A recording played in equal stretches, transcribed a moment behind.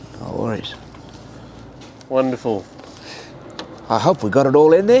worries. Wonderful. I hope we got it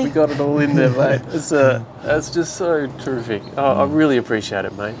all in there. We got it all in there, mate. It's just so terrific. I really appreciate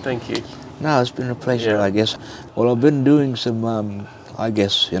it, mate. Thank you. No, it's been a pleasure, Yeah. I guess. Well, I've been doing some, I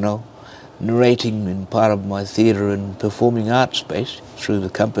guess, narrating in part of my theatre and performing arts space through the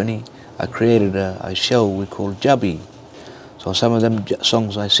company. I created a show we call Jubby. So some of them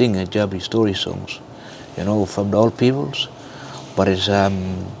songs I sing are Jubby story songs, from the old peoples. But it's,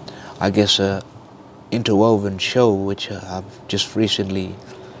 I guess, a interwoven show which I've just recently,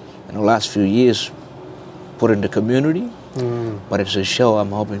 in the last few years, put in the community. But it's a show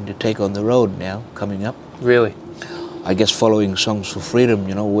I'm hoping to take on the road now, coming up. Really? I guess following Songs for Freedom,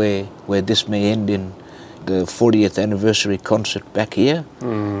 where this may end in the 40th anniversary concert back here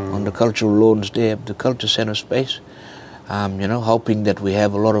on the cultural lawns there at the Culture Centre space. Hoping that we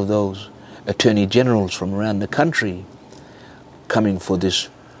have a lot of those attorney generals from around the country coming for this,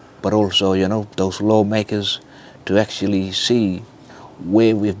 but also, those lawmakers to actually see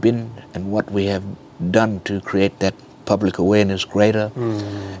where we've been and what we have done to create that public awareness greater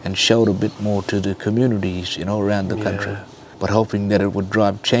and showed a bit more to the communities, around the country. But hoping that it would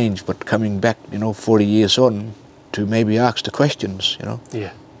drive change, but coming back, 40 years on to maybe ask the questions,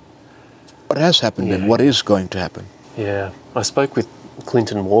 Yeah. What has happened and what is going to happen? Yeah. I spoke with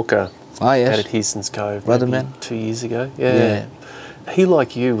Clinton Walker Yes. out at Heason's Cove Brother maybe man. 2 years ago. Yeah. He,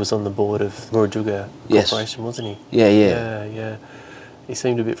 like you, was on the board of Murujuga Corporation, wasn't he? Yeah. He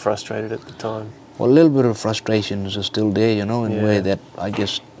seemed a bit frustrated at the time. Well, a little bit of frustrations are still there, in where that, I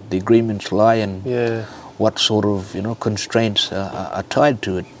guess, the agreements lie and what sort of, constraints are tied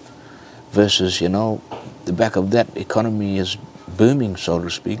to it versus, the back of that economy is booming, so to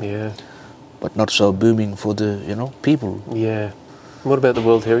speak. Yeah. But not so booming for the, people. Yeah. What about the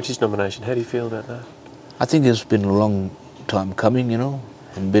World Heritage nomination? How do you feel about that? I think it's been a long time coming,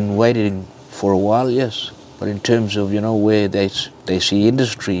 and been waiting for a while, yes. But in terms of, where they see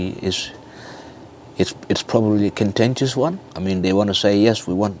industry it's probably a contentious one. I mean, they want to say, yes,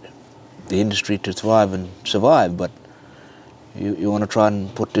 we want the industry to thrive and survive, but you want to try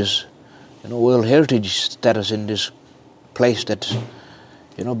and put this, World Heritage status in this place that's,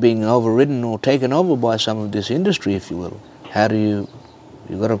 being overridden or taken over by some of this industry, if you will. How do you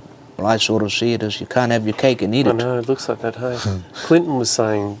got to, I sort of see it as you can't have your cake and eat it. I know, it looks like that, hey. Clinton was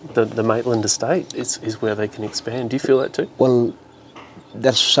saying that the Maitland estate is where they can expand. Do you feel that too? Well,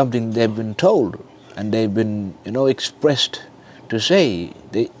 that's something they've been told, and they've been, expressed to say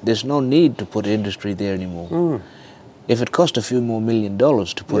there's no need to put industry there anymore. If it cost a few more $1 million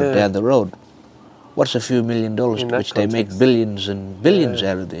to put it down the road, what's a few $1 million which they make billions and billions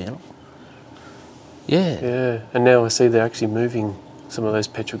out of there, Yeah, and now I see they're actually moving some of those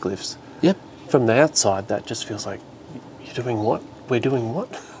petroglyphs. Yep. From the outside, that just feels like, you're doing what? We're doing what?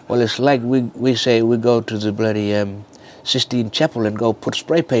 Well, it's like we say we go to the bloody Sistine Chapel and go put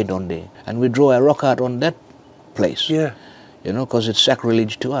spray paint on there, and we draw our rock art on that place. Yeah. Because it's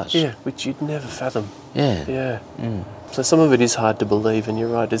sacrilege to us. Yeah, which you'd never fathom. Yeah. Yeah. So some of it is hard to believe, and you're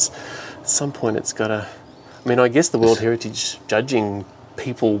right, at some point it's got to... I mean, I guess the World Heritage judging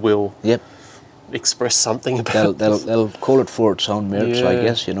people will express something about they'll call it for its own merits, I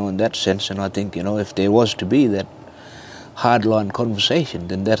guess, in that sense. And I think, if there was to be that hardline conversation,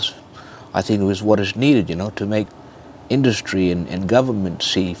 then that's, I think, was what is needed, to make industry and government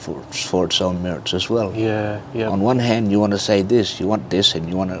see for its own merits as well. Yeah. On one hand, you want to say this, you want this, and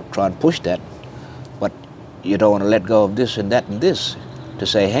you want to try and push that, but you don't want to let go of this and that and this to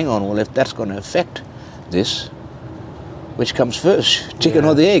say, hang on, well, if that's going to affect this, which comes first, chicken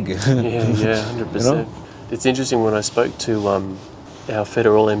or the egg? Yeah, 100%. It's interesting, when I spoke to our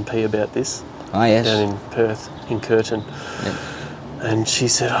federal MP about this down in Perth, in Curtin, and she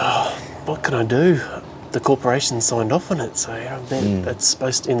said, what can I do? The corporation signed off on it, so that's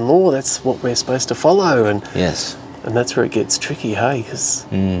supposed to, in law, that's what we're supposed to follow, and that's where it gets tricky, hey? Cause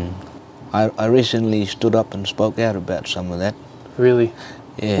I recently stood up and spoke out about some of that. Really?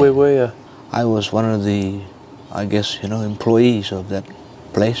 Yeah. Where were you? I was one of the, I guess, employees of that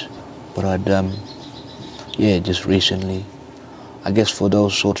place, but I'd, just recently, I guess for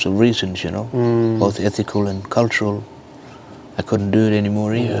those sorts of reasons, both ethical and cultural, I couldn't do it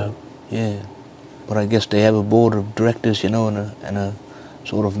anymore either. Yeah. But I guess they have a board of directors, and a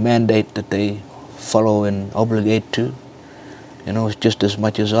sort of mandate that they follow and obligate to. It's just as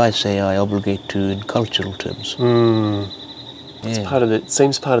much as I say I obligate to in cultural terms. It's part of it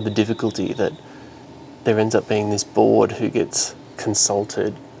seems part of the difficulty that there ends up being this board who gets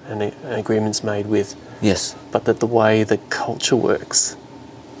consulted and agreements made with. Yes. But that the way the culture works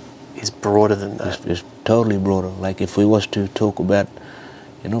is broader than that. It's totally broader. Like if we was to talk about,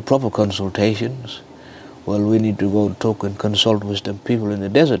 proper consultations. Well, we need to go and talk and consult with the people in the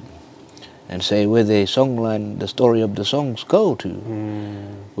desert and say where the songline, the story of the songs go to.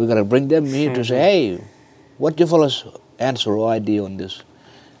 We got to bring them here to say, hey, what do you fellas answer or idea on this?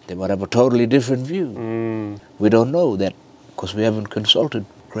 They might have a totally different view. We don't know that because we haven't consulted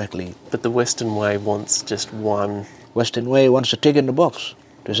correctly. But the Western way wants just one. Western way wants a tick in the box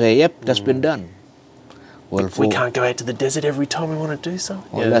to say, yep, that's been done. Well, we can't go out to the desert every time we want to do something.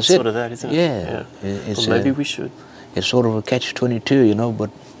 Well, yeah, that's sort of that, isn't it? Yeah. Well, maybe we should. It's sort of a catch-22, but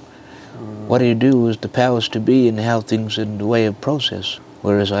what do you do with the powers to be and how things in the way of process?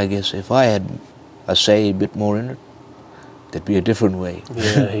 Whereas I guess if I had a say a bit more in it, there'd be a different way.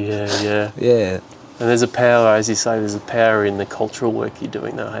 Yeah. Yeah. And there's a power, as you say, there's a power in the cultural work you're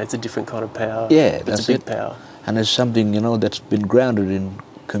doing now. It's a different kind of power. Yeah, it's a big power. And it's something, that's been grounded in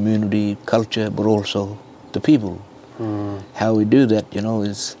community, culture, but also the people. How we do that,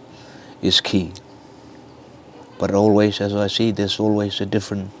 is key. But always, as I see, there's always a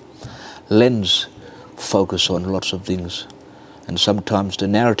different lens focus on lots of things. And sometimes the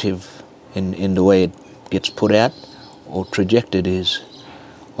narrative in the way it gets put out or trajected is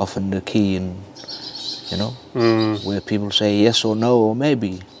often the key in, where people say yes or no or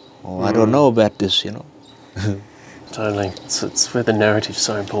maybe, or I don't know about this, Totally. It's where the narrative's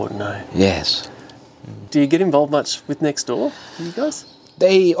so important, eh? Yes. Do you get involved much with Next Door, you guys?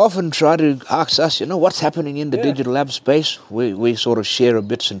 They often try to ask us, what's happening in the digital lab space. We sort of share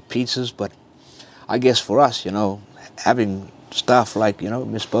bits and pieces, but I guess for us, having staff like,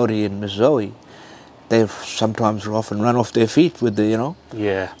 Miss Bodie and Miss Zoe, they sometimes often run off their feet with the,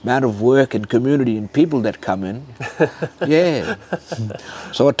 amount of work and community and people that come in. Yeah.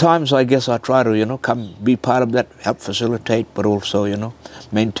 So at times, I guess I try to, come be part of that, help facilitate, but also,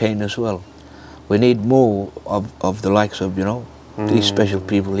 maintain as well. We need more of the likes of, these special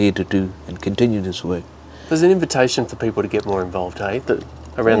people here to do and continue this work. There's an invitation for people to get more involved, hey,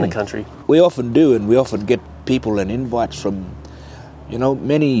 around the country. We often do, and we often get people and invites from,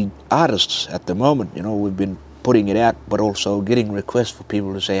 many artists at the moment. We've been putting it out, but also getting requests for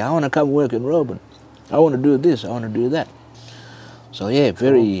people to say, I want to come work in Roebourne. I want to do this, I want to do that. So yeah,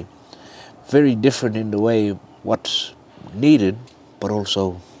 very, very different in the way what's needed, but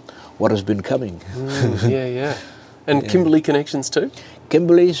also what has been coming. Yeah. And Kimberley connections too?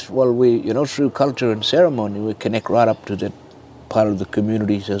 Kimberley's, well, we, through culture and ceremony, we connect right up to that part of the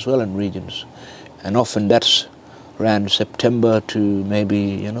communities as well and regions. And often that's around September to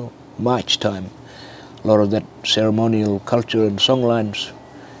maybe, March time. A lot of that ceremonial culture and songlines,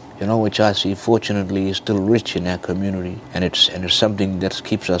 which I see fortunately is still rich in our community. And it's something that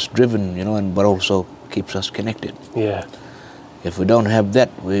keeps us driven, but also keeps us connected. Yeah. If we don't have that,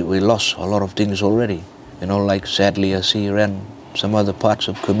 we lost a lot of things already. Like sadly I see around some other parts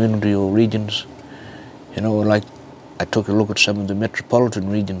of community or regions, like I took a look at some of the metropolitan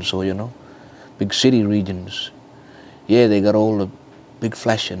regions or, big city regions. Yeah, they got all the big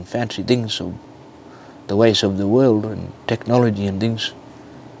flash and fancy things of the ways of the world and technology and things,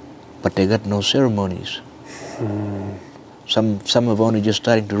 but they got no ceremonies. Some have only just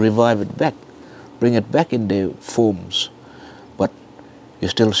starting to revive it back, bring it back in their forms. You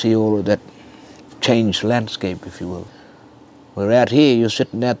still see all of that changed landscape, if you will. We're out here, you're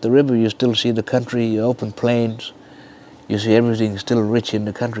sitting at the river, you still see the country, open plains. You see everything still rich in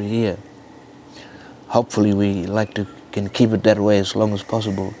the country here. Hopefully we can keep it that way as long as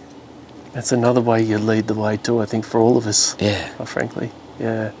possible. That's another way you lead the way too, I think, for all of us. Yeah. Frankly,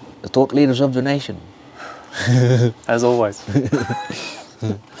 yeah. The thought leaders of the nation. As always.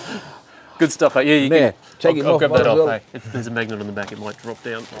 Good stuff, hey? Yeah, you can. I'll grab that off, hey? There's a magnet on the back, it might drop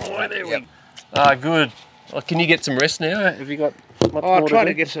down. Oh, there we go. Good. Can you get some rest now? Have you got much more I'll try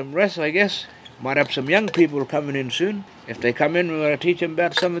to get some rest, I guess. Might have some young people coming in soon. If they come in, we're going to teach them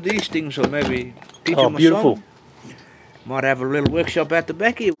about some of these things, or maybe teach them a song. Might have a little workshop at the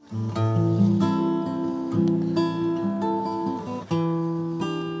back here.